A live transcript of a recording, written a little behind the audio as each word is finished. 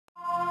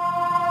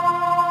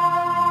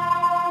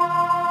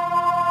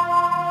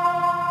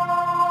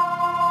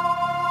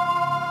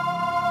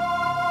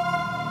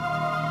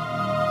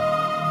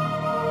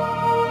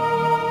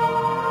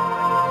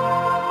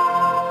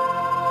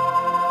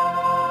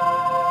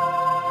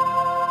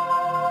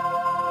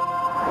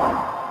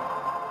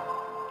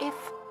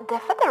the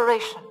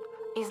Federation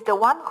is the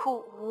one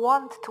who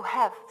want to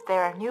have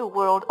their new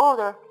world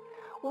order,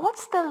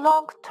 what's the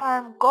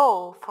long-term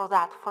goal for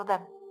that for them?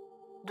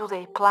 Do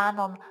they plan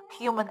on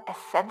human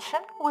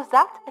ascension with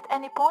that at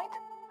any point?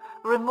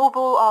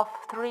 Removal of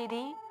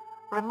 3D,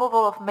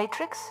 removal of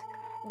matrix,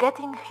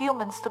 getting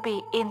humans to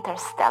be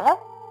interstellar?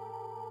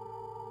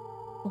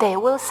 They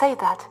will say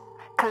that,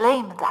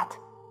 claim that,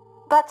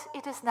 but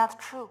it is not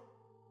true.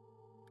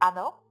 Ah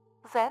no?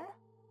 Then?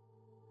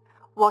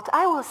 What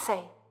I will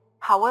say,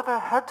 however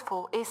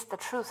hurtful, is the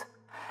truth,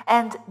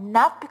 and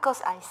not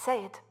because I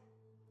say it.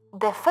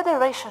 The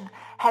Federation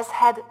has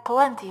had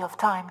plenty of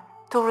time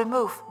to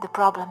remove the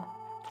problem,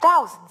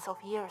 thousands of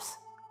years.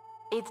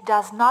 It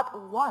does not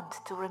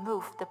want to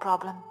remove the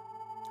problem.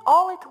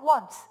 All it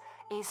wants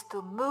is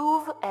to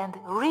move and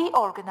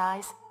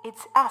reorganize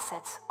its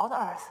assets on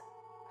Earth,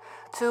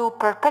 to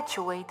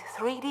perpetuate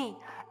 3D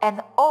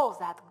and all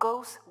that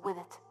goes with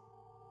it,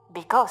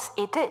 because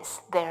it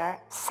is their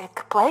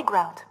sick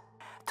playground,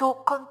 to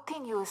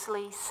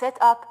continuously set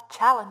up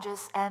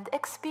challenges and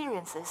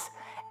experiences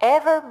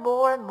ever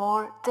more and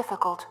more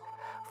difficult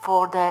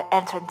for the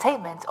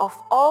entertainment of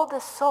all the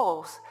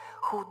souls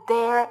who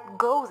dare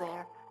go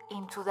there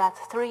into that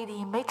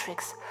 3D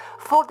matrix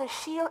for the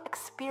sheer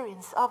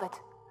experience of it,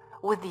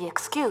 with the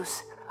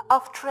excuse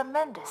of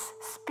tremendous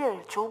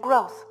spiritual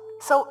growth.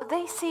 So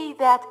they see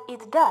that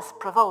it does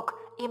provoke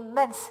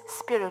immense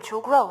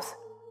spiritual growth,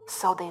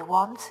 so they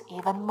want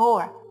even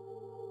more,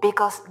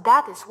 because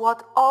that is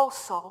what all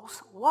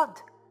souls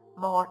want,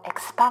 more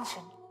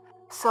expansion.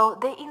 So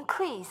they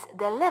increase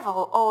the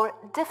level or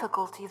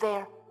difficulty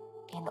there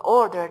in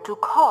order to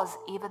cause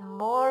even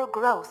more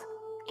growth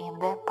in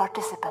the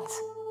participants.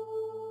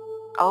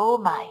 Oh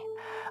my.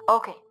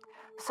 Okay,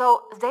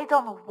 so they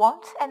don't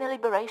want any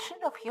liberation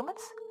of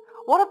humans?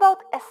 What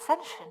about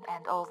ascension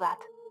and all that?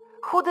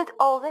 Who did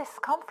all this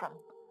come from?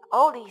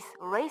 All these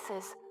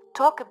races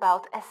talk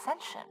about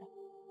ascension.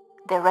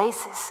 The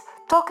races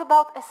talk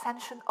about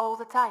ascension all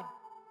the time,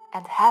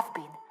 and have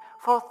been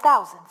for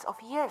thousands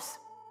of years.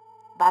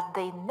 But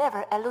they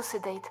never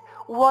elucidate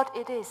what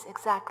it is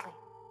exactly.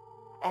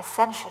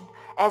 Ascension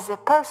as a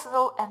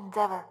personal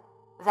endeavor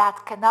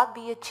that cannot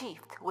be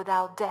achieved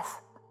without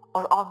death,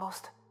 or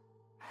almost.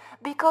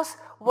 Because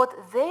what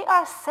they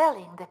are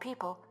selling the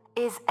people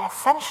is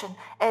ascension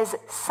as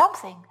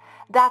something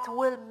that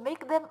will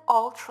make them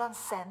all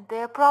transcend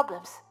their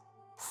problems,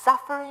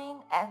 suffering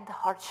and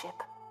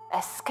hardship,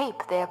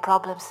 escape their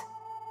problems.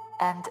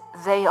 And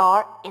they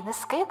are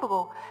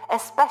inescapable,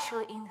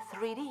 especially in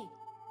 3D.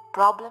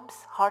 Problems,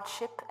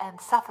 hardship,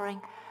 and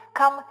suffering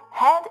come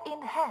hand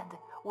in hand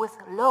with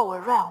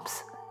lower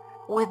realms,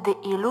 with the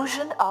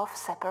illusion of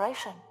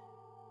separation.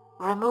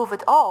 Remove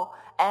it all,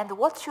 and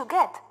what you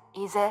get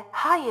is a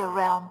higher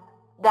realm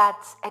that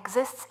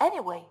exists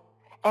anyway,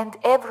 and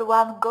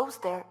everyone goes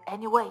there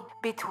anyway,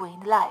 between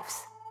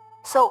lives.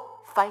 So,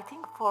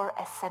 fighting for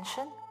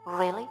ascension,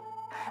 really?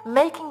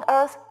 Making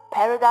Earth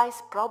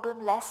paradise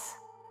problemless,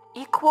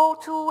 equal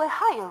to a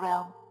higher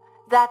realm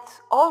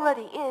that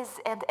already is,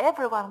 and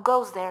everyone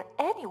goes there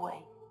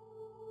anyway.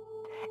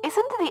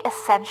 Isn't the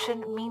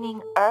ascension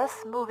meaning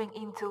Earth moving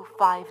into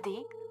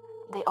 5D?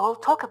 They all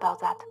talk about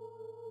that.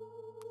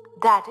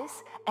 That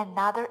is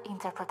another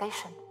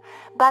interpretation.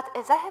 But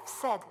as I have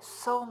said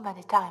so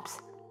many times,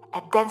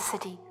 a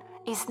density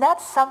is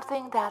not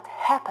something that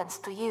happens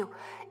to you.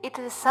 It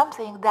is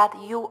something that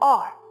you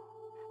are.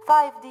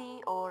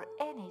 5D or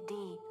any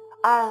D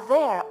are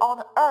there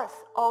on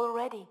Earth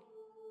already,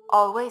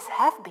 always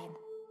have been.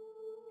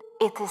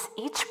 It is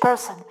each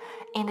person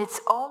in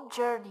its own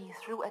journey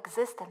through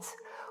existence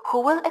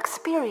who will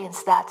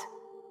experience that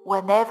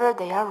whenever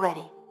they are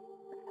ready.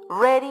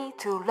 Ready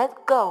to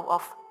let go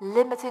of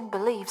limiting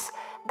beliefs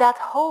that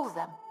hold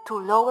them to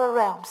lower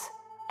realms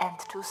and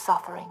to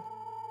suffering,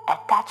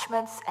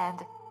 attachments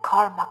and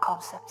karma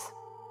concepts.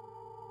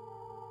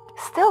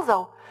 Still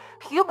though,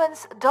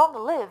 humans don't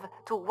live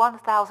to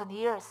 1,000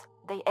 years.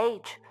 They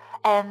age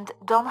and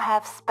don't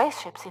have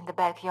spaceships in the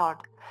backyard.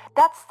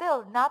 That's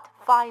still not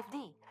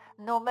 5D,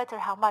 no matter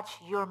how much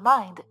your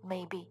mind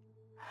may be.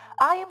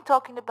 I am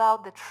talking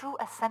about the true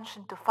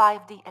ascension to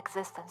 5D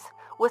existence,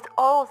 with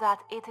all that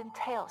it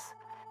entails,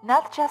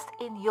 not just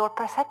in your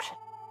perception.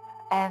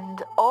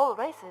 And all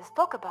races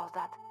talk about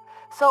that.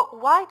 So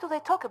why do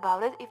they talk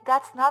about it if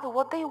that's not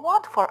what they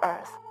want for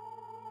Earth?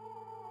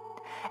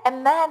 A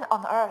man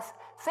on Earth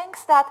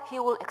thinks that he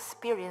will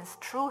experience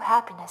true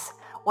happiness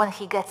when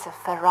he gets a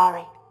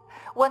Ferrari.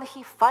 When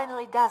he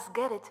finally does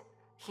get it,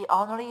 he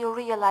only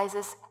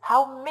realizes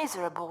how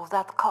miserable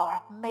that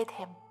car made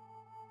him.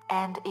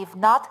 And if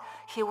not,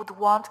 he would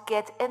want to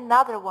get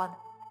another one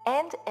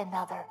and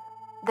another.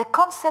 The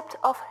concept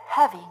of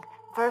having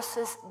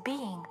versus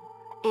being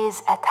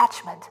is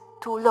attachment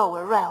to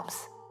lower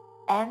realms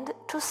and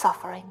to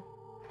suffering.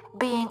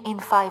 Being in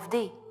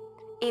 5D,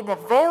 in a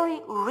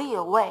very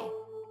real way,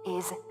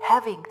 is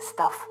having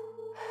stuff.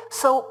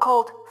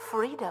 So-called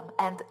freedom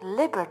and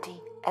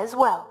liberty as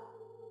well.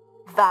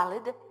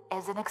 Valid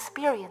as an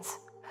experience.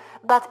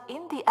 But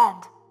in the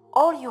end,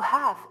 all you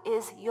have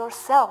is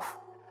yourself,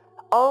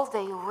 all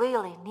they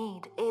really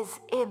need is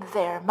in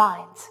their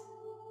minds.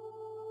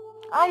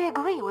 I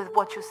agree with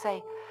what you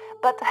say,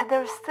 but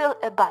there's still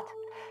a but.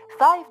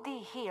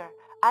 5D here,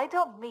 I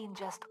don't mean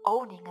just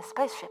owning a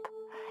spaceship.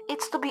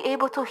 It's to be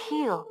able to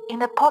heal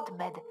in a pod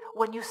med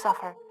when you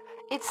suffer.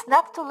 It's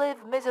not to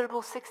live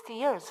miserable 60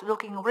 years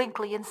looking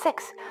wrinkly and sick,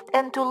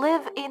 and to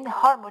live in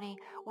harmony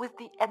with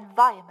the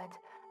environment,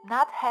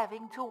 not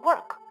having to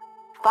work.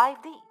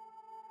 5D.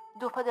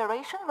 Do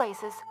Federation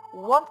races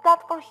want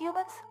that for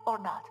humans or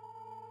not?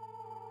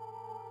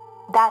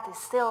 That is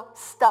still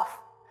stuff.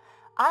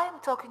 I am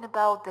talking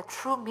about the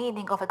true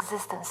meaning of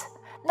existence,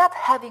 not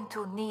having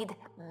to need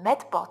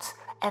medbots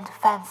and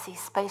fancy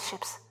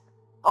spaceships.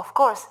 Of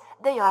course,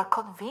 they are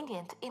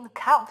convenient in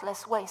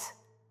countless ways,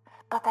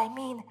 but I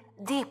mean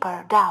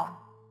deeper down.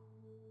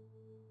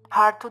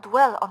 Hard to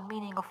dwell on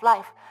meaning of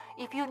life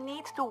if you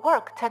need to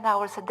work 10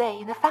 hours a day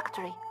in a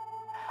factory.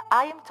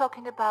 I am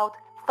talking about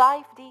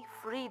 5D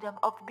freedom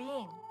of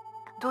being.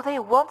 Do they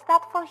want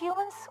that for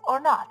humans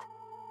or not?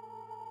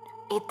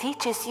 It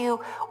teaches you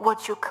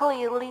what you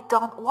clearly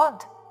don't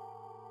want.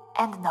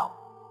 And no,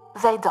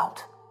 they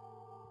don't.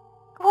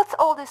 What's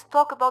all this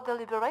talk about the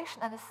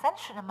liberation and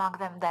ascension among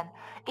them then,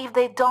 if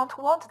they don't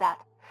want that?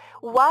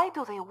 Why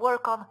do they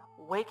work on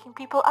waking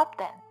people up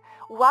then?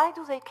 Why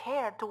do they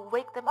care to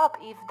wake them up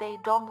if they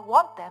don't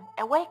want them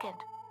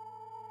awakened?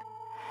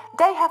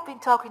 They have been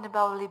talking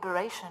about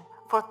liberation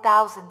for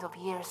thousands of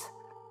years.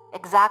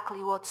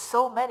 Exactly what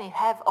so many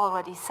have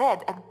already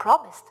said and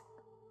promised.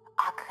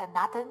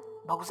 Akhenaten,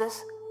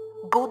 Moses,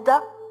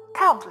 Buddha,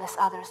 countless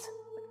others.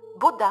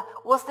 Buddha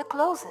was the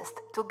closest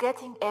to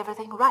getting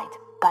everything right,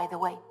 by the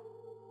way.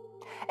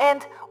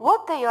 And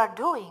what they are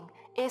doing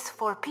is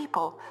for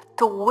people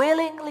to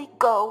willingly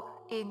go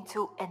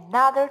into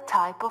another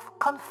type of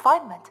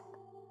confinement,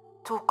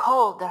 to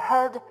call the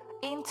herd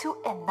into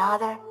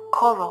another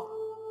corral,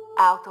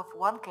 out of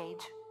one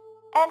cage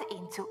and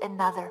into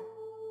another.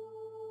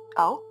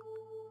 Oh,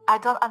 I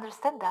don't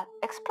understand that.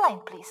 Explain,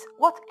 please.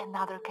 What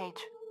another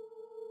cage?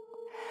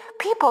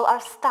 People are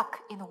stuck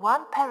in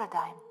one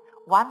paradigm,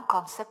 one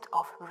concept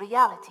of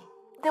reality,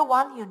 the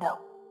one you know.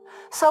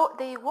 So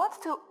they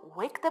want to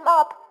wake them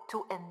up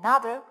to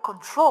another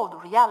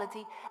controlled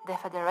reality the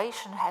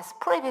Federation has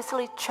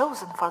previously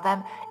chosen for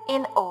them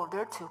in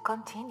order to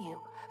continue,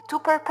 to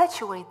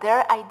perpetuate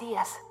their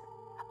ideas.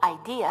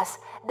 Ideas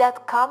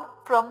that come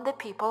from the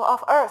people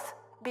of Earth,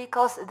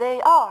 because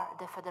they are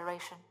the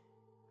Federation.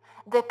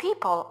 The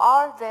people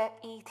are the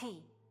ET,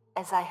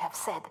 as I have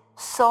said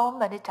so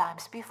many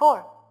times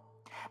before.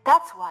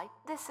 That's why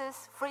this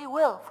is free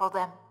will for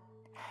them.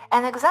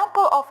 An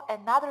example of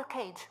another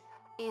cage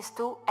is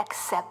to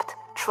accept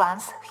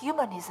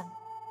transhumanism,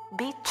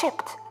 be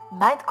chipped,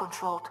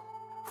 mind-controlled,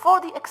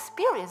 for the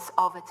experience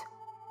of it,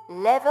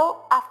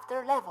 level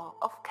after level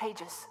of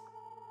cages.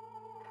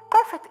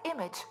 Perfect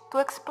image to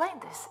explain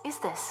this is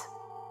this.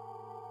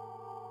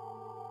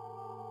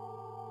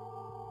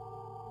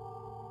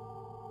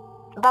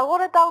 But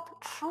what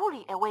about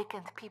truly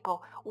awakened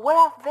people? Where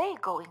are they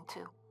going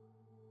to?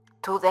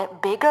 To the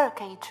bigger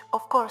cage,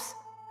 of course.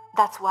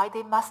 That's why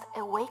they must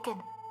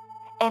awaken.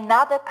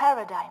 Another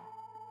paradigm,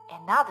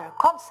 another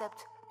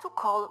concept to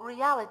call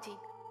reality.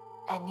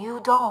 A new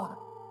dawn,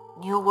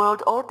 new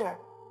world order.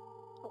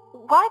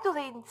 Why do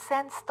they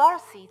send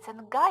starseeds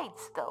and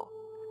guides, though?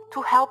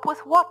 To help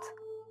with what?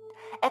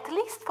 At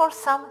least for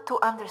some to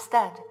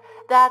understand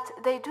that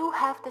they do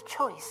have the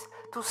choice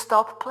to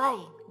stop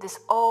playing this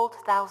old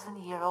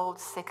 1,000-year-old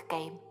sick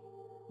game.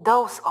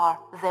 Those are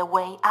the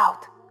way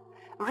out.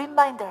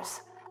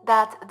 Reminders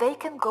that they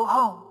can go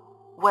home,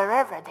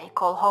 wherever they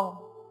call home.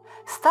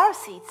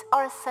 Starseeds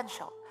are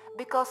essential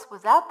because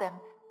without them,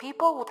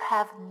 people would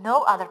have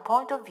no other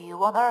point of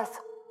view on Earth.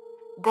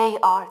 They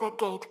are the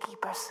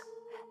gatekeepers,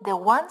 the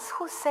ones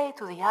who say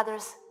to the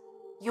others,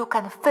 you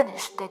can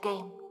finish the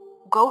game,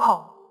 go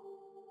home.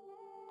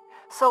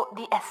 So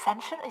the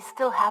ascension is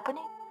still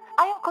happening?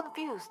 I am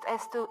confused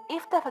as to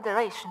if the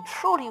Federation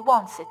truly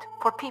wants it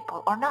for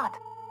people or not.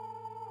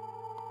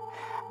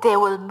 They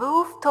will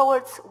move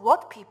towards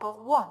what people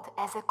want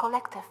as a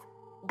collective,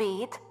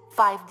 be it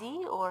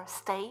 5D or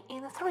stay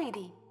in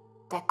 3D.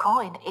 The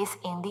coin is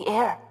in the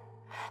air.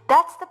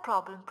 That's the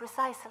problem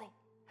precisely,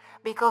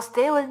 because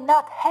they will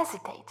not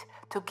hesitate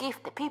to give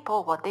the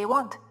people what they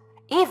want,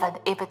 even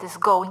if it is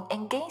going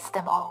against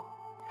them all.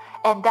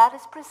 And that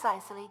is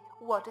precisely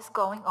what is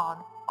going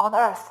on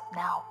Earth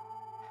now.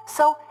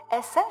 So,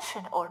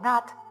 ascension or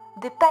not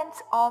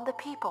depends on the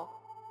people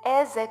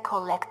as a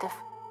collective,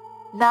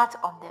 not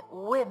on the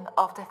whim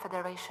of the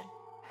Federation.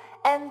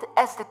 And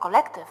as the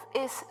collective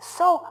is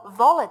so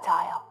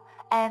volatile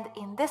and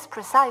in this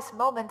precise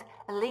moment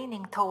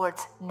leaning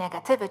towards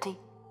negativity,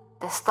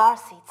 the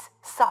starseeds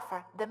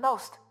suffer the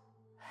most.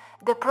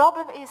 The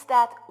problem is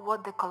that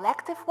what the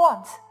collective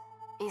wants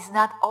is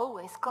not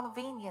always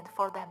convenient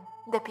for them,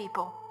 the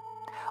people.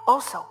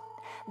 Also,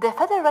 the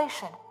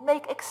Federation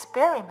make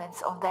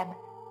experiments on them,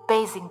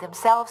 basing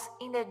themselves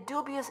in a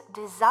dubious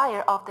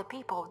desire of the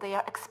people they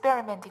are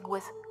experimenting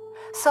with.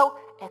 So,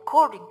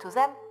 according to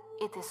them,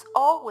 it is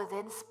all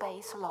within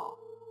space law.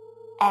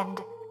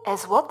 And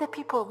as what the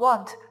people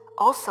want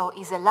also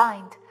is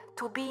aligned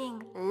to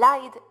being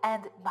lied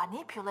and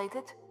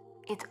manipulated,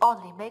 it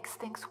only makes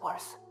things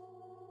worse.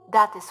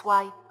 That is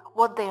why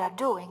what they are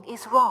doing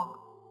is wrong.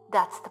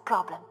 That's the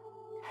problem.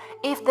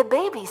 If the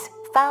babies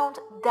found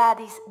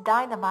daddy's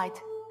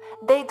dynamite,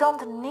 they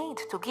don't need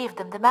to give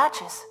them the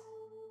matches.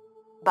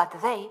 But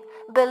they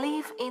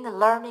believe in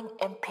learning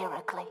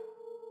empirically.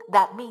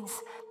 That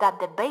means that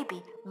the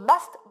baby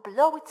must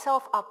blow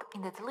itself up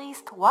in at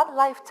least one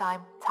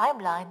lifetime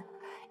timeline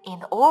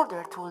in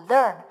order to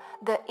learn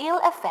the ill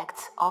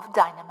effects of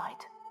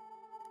dynamite.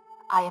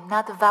 I am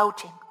not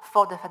vouching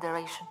for the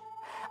Federation.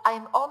 I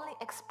am only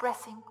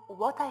expressing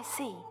what I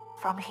see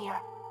from here.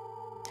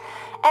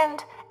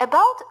 And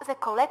about the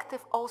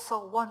collective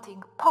also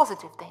wanting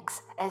positive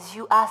things, as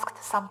you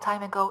asked some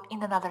time ago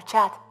in another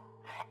chat.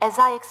 As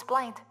I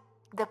explained,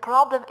 the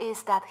problem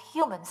is that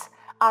humans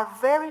are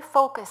very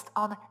focused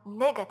on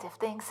negative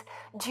things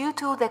due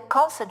to the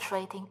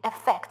concentrating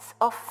effects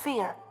of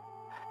fear.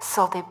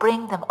 So they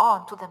bring them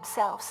on to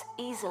themselves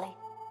easily.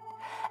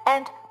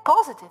 And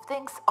positive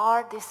things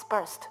are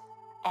dispersed,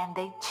 and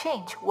they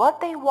change what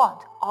they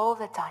want all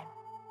the time.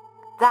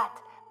 That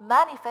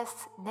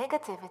manifests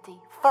negativity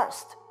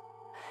first.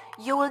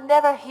 You will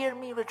never hear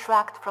me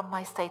retract from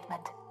my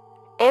statement.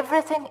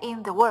 Everything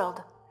in the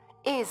world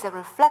is a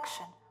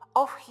reflection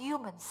of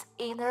humans'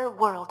 inner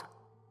world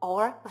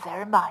or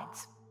their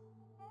minds.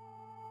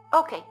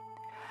 Okay,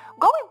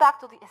 going back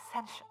to the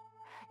ascension,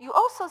 you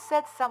also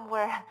said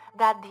somewhere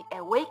that the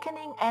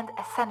awakening and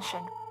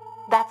ascension,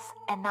 that's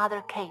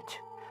another cage.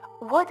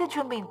 What did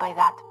you mean by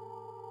that?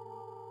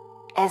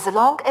 As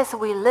long as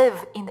we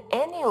live in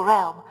any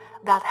realm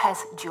that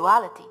has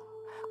duality,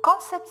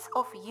 concepts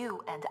of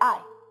you and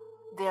I,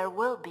 there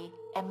will be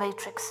a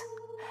matrix,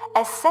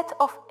 a set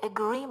of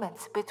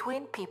agreements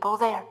between people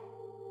there.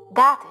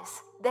 That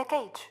is the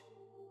cage.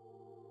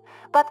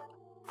 But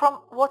from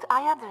what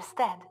I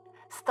understand,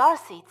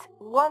 starseeds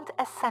want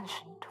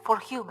ascension for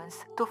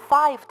humans to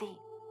 5D.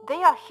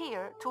 They are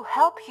here to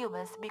help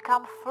humans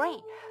become free,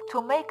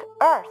 to make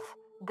Earth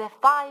the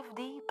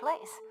 5D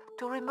place,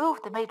 to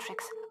remove the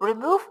matrix,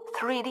 remove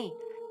 3D,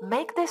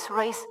 make this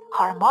race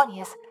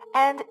harmonious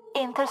and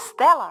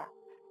interstellar.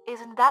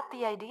 Isn't that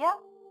the idea?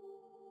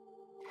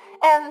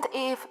 And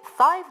if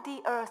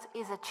 5D Earth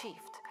is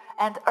achieved,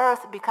 and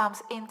Earth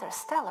becomes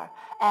interstellar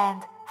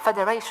and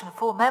Federation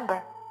full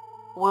member,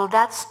 will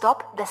that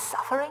stop the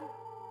suffering?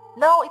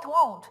 No, it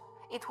won't.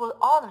 It will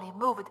only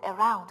move it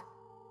around.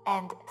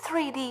 And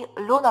 3D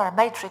lunar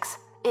matrix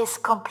is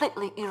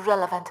completely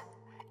irrelevant.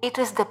 It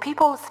is the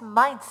people's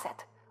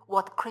mindset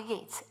what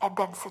creates a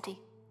density.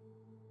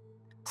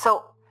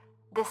 So,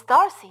 the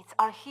starseeds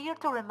are here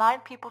to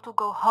remind people to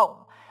go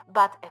home,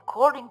 but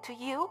according to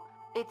you,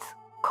 it's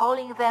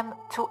calling them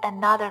to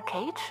another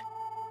cage?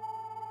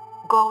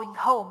 Going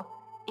home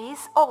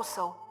is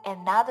also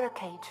another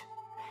cage,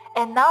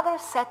 another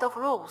set of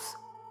rules,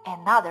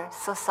 another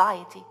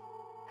society.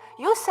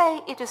 You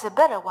say it is a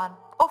better one.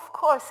 Of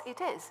course it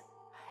is.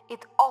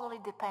 It only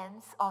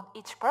depends on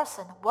each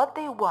person what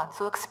they want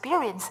to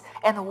experience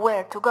and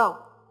where to go.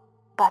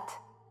 But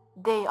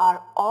they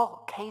are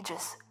all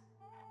cages.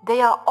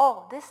 They are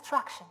all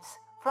distractions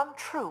from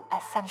true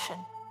ascension.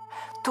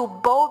 To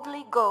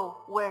boldly go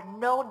where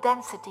no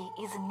density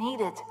is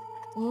needed,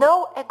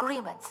 no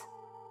agreements,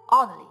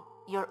 only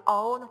your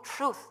own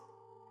truth,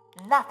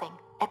 nothing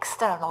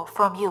external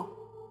from you.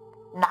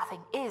 Nothing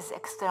is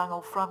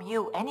external from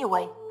you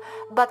anyway,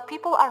 but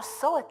people are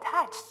so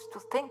attached to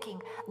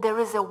thinking there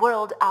is a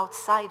world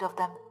outside of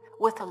them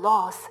with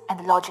laws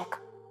and logic.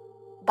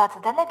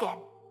 But then again,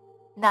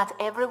 not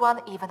everyone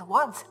even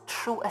wants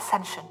true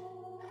ascension.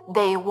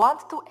 They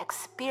want to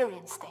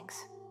experience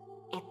things.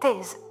 It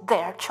is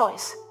their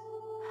choice.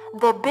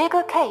 The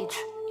bigger cage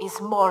is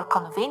more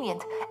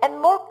convenient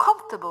and more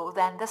comfortable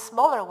than the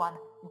smaller one,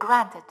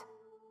 granted.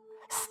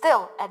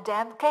 Still a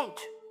damn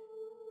cage.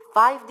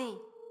 5D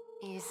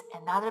is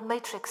another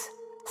matrix,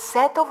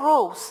 set of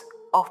rules,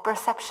 of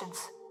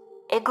perceptions,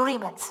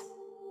 agreements.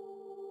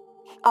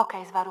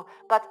 Okay, Svaru,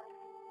 but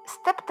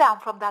step down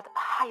from that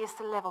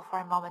highest level for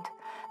a moment.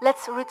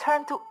 Let's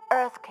return to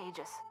Earth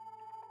cages.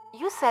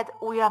 You said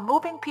we are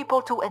moving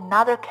people to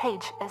another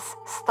cage as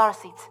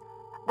starseeds.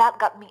 That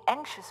got me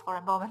anxious for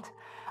a moment.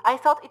 I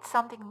thought it's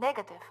something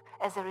negative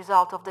as a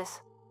result of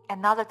this,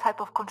 another type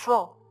of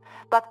control.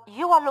 But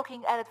you are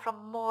looking at it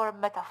from more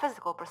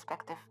metaphysical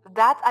perspective.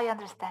 That I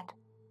understand.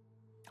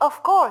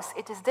 Of course,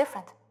 it is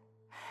different.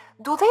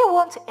 Do they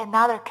want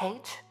another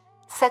cage,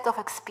 set of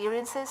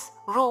experiences,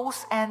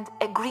 rules, and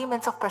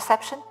agreements of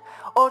perception?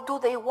 Or do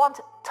they want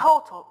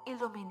total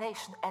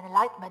illumination and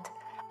enlightenment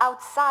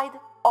outside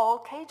all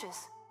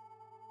cages?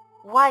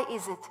 Why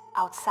is it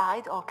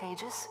outside all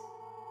cages?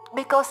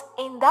 Because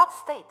in that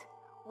state,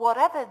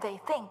 whatever they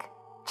think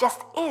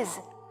just is,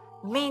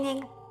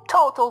 meaning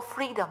total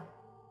freedom.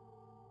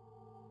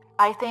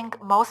 I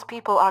think most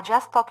people are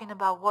just talking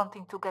about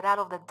wanting to get out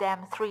of the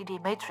damn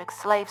 3D matrix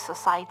slave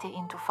society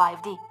into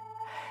 5D.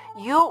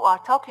 You are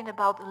talking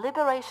about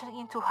liberation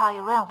into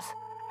higher realms,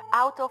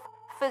 out of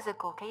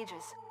physical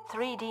cages,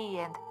 3D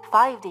and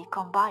 5D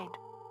combined.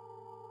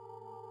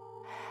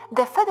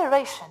 The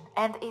Federation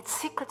and its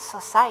secret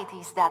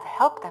societies that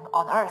help them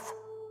on Earth,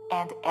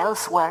 and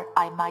elsewhere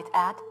I might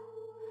add,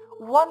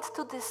 want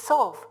to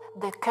dissolve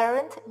the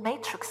current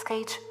matrix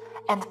cage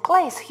and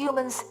place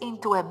humans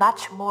into a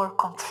much more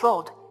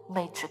controlled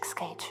matrix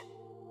cage.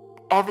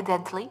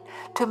 Evidently,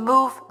 to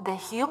move the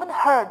human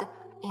herd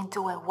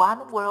into a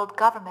one-world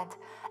government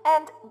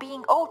and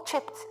being all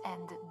chipped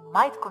and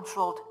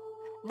mind-controlled,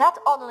 not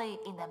only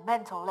in a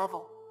mental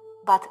level,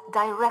 but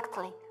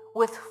directly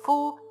with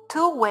full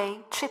two-way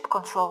chip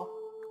control,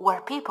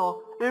 where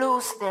people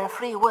lose their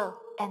free will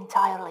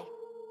entirely.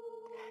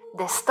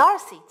 The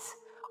starseeds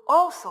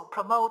also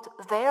promote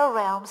their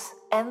realms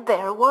and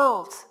their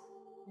worlds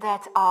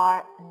that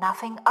are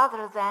nothing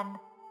other than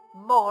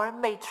more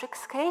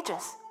matrix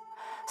cages.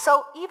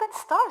 So even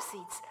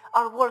starseeds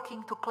are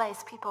working to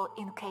place people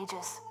in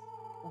cages.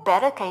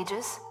 Better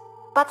cages,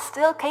 but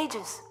still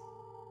cages.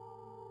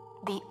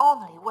 The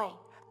only way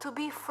to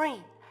be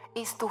free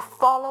is to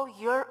follow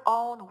your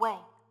own way,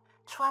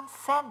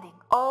 transcending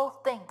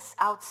all things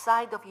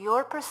outside of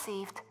your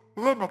perceived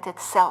limited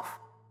self.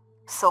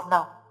 So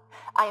no,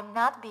 I am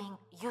not being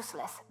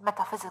useless,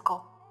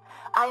 metaphysical.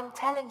 I am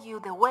telling you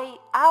the way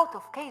out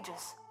of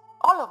cages,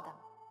 all of them.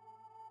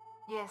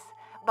 Yes,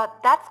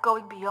 but that's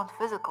going beyond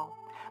physical.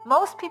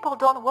 Most people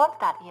don't want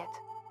that yet.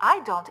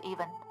 I don't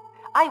even.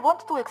 I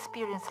want to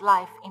experience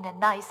life in a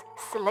nice,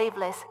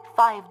 slaveless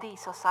 5D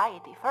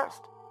society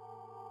first.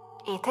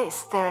 It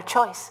is their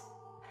choice.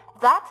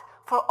 That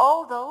for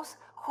all those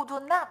who do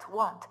not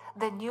want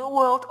the New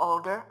World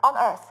Order on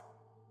Earth.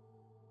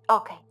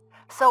 Okay,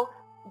 so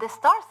the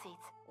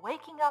starseeds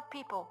waking up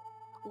people,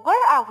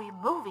 where are we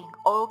moving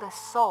all the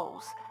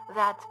souls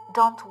that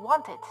don't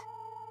want it?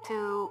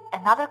 To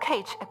another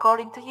cage,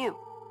 according to you.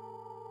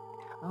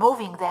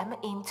 Moving them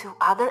into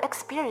other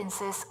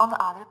experiences on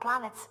other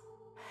planets.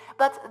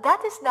 But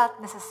that is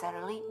not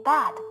necessarily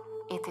bad.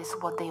 It is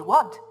what they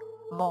want.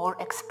 More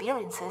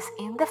experiences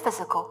in the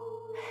physical.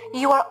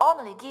 You are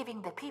only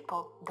giving the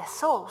people, the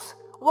souls,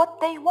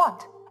 what they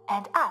want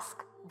and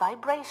ask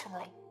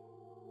vibrationally.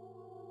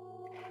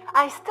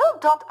 I still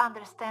don't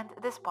understand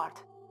this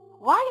part.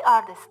 Why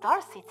are the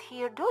starseeds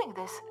here doing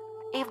this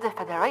if the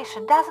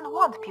Federation doesn't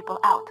want people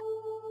out?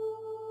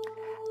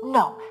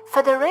 No,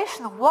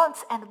 Federation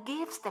wants and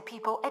gives the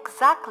people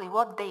exactly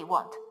what they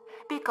want,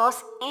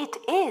 because it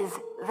is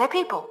the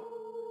people.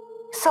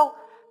 So,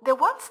 the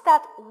ones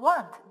that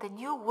want the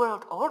New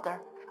World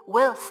Order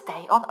will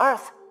stay on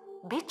Earth,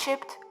 be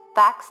chipped,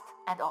 vaxxed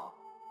and all.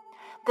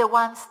 The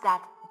ones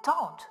that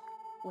don't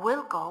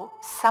will go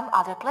some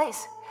other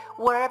place,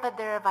 wherever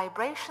their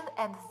vibration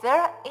and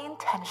their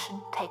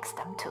intention takes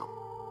them to.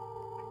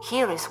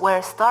 Here is where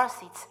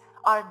starseeds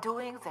are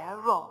doing their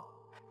role,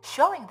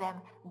 showing them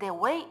the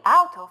way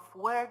out of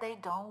where they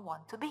don't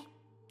want to be,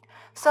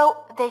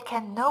 so they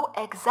can know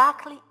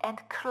exactly and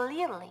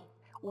clearly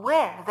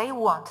where they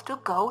want to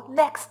go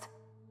next.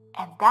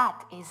 And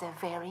that is a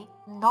very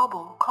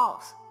noble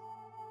cause.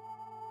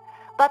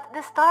 But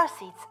the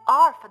starseeds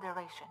are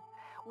Federation.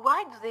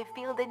 Why do they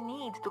feel the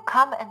need to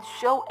come and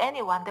show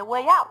anyone the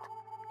way out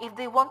if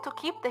they want to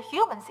keep the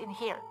humans in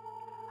here?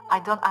 I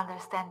don't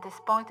understand this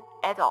point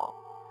at all.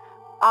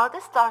 Are the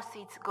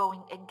starseeds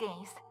going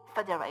against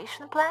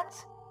Federation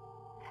plans?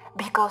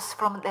 Because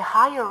from the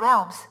higher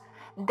realms,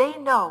 they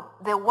know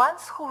the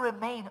ones who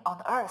remain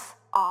on Earth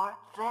are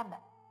them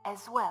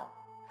as well.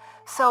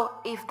 So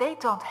if they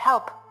don't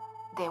help,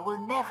 they will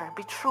never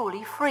be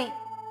truly free.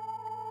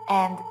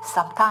 And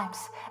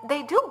sometimes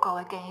they do go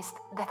against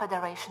the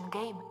Federation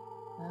game.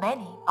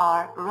 Many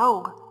are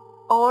rogue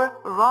or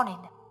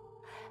Ronin.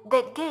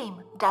 The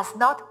game does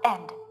not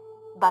end,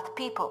 but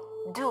people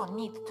do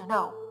need to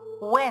know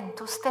when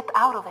to step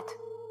out of it.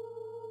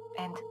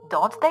 And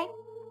don't they?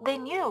 They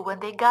knew when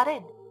they got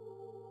in.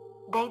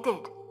 They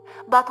did.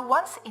 But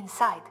once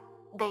inside,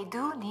 they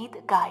do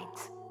need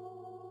guides.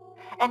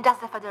 And does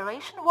the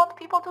Federation want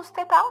people to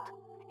step out?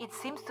 It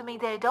seems to me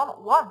they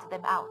don't want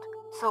them out.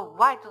 So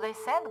why do they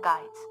send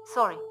guides?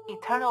 Sorry,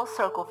 eternal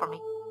circle for me.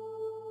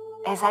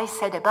 As I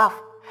said above,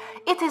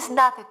 it is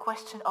not a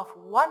question of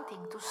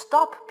wanting to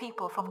stop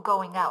people from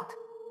going out.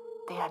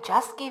 They are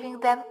just giving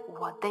them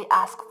what they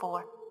ask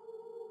for.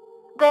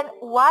 Then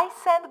why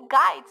send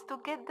guides to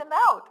get them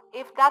out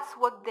if that's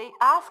what they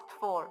asked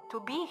for, to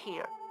be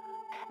here?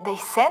 They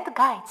send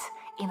guides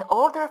in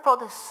order for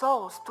the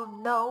souls to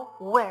know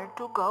where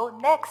to go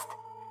next,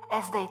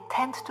 as they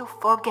tend to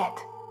forget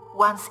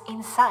once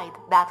inside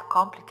that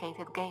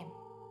complicated game.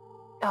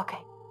 Okay,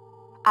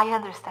 I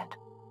understand.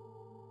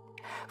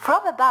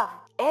 From above,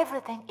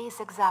 everything is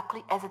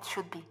exactly as it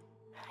should be.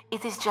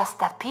 It is just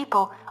that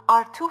people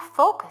are too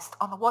focused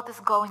on what is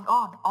going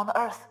on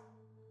Earth.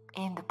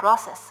 In the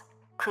process,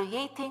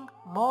 creating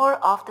more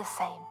of the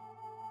same.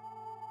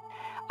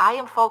 I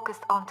am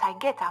focused on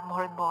Taygeta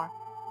more and more.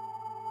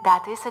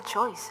 That is a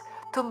choice,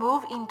 to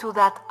move into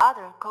that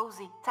other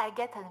cozy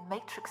Taygetan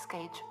matrix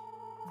cage.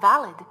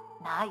 Valid,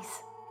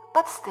 nice,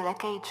 but still a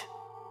cage.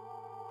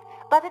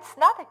 But it's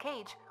not a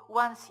cage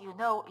once you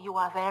know you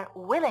are there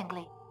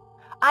willingly.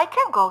 I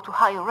can go to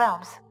higher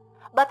realms,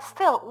 but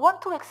still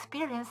want to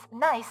experience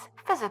nice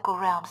physical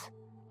realms.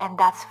 And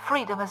that's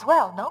freedom as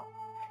well, no?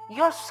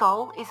 Your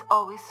soul is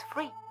always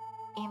free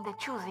in the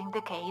choosing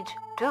the cage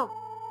too.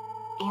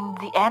 In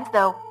the end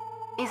though,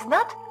 is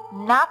not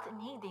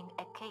needing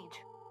a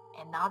cage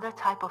another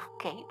type of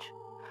cage?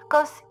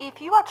 Because if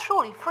you are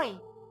truly free,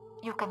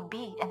 you can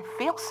be and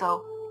feel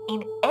so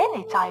in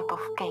any type of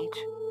cage.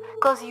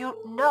 Because you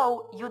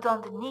know you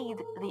don't need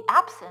the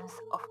absence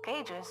of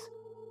cages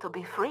to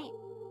be free.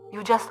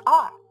 You just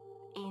are,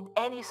 in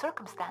any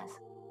circumstance.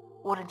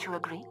 Wouldn't you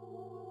agree?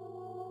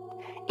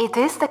 It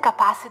is the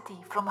capacity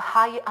from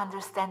higher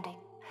understanding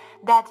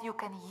that you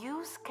can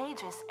use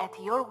cages at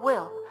your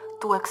will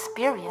to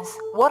experience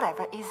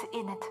whatever is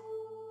in it,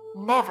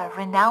 never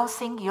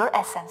renouncing your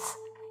essence,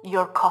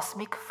 your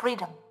cosmic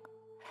freedom.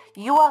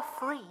 You are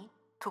free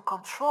to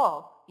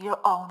control your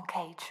own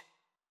cage.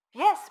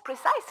 Yes,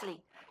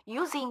 precisely,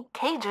 using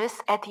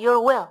cages at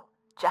your will,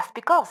 just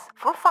because,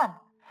 for fun.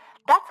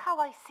 That's how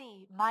I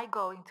see my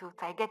going to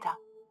Taygeta.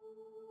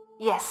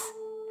 Yes,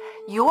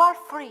 you are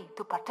free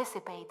to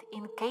participate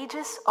in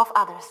cages of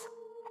others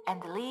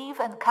and leave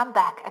and come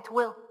back at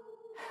will.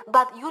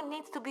 But you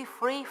need to be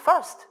free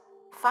first.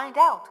 Find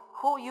out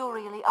who you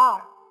really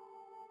are.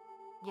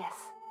 Yes,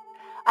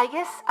 I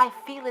guess I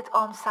feel it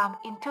on some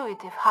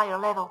intuitive higher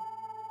level,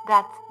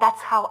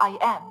 that's how I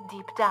am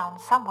deep down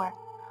somewhere,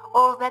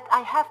 or that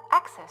I have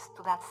access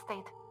to that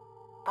state,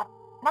 but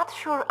not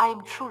sure I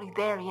am truly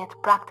there yet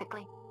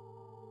practically.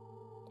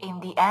 In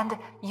the end,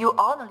 you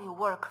only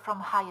work from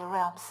higher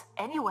realms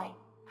anyway.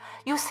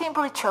 You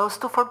simply chose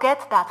to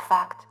forget that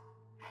fact.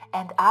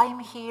 And I am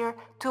here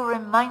to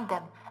remind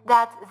them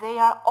that they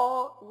are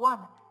all one,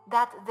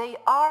 that they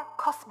are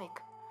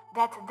cosmic,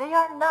 that they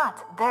are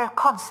not their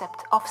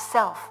concept of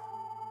self,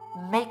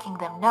 making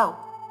them know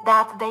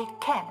that they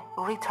can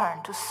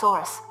return to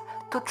Source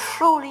to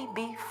truly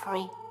be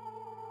free.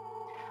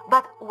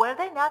 But were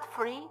they not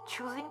free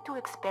choosing to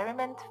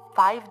experiment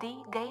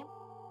 5D game?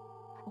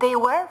 They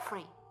were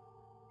free.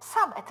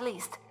 Some at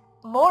least.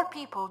 More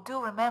people do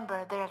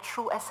remember their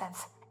true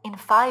essence in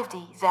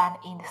 5D than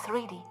in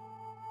 3D.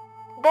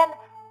 Then,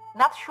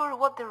 not sure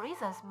what the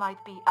reasons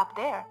might be up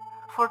there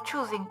for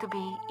choosing to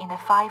be in a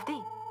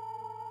 5D.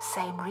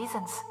 Same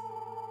reasons.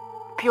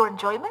 Pure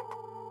enjoyment?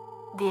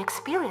 The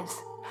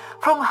experience.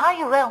 From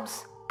higher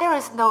realms, there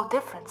is no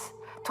difference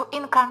to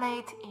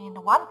incarnate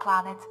in one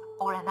planet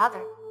or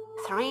another,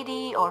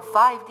 3D or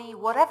 5D,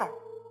 whatever.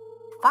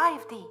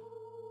 5D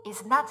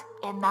is not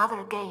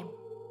another game.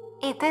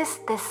 It is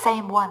the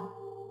same one.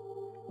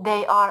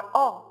 They are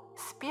all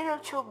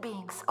spiritual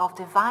beings of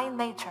divine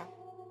nature,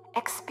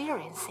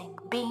 experiencing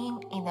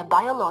being in a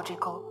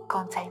biological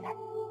container.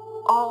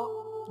 All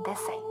the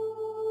same.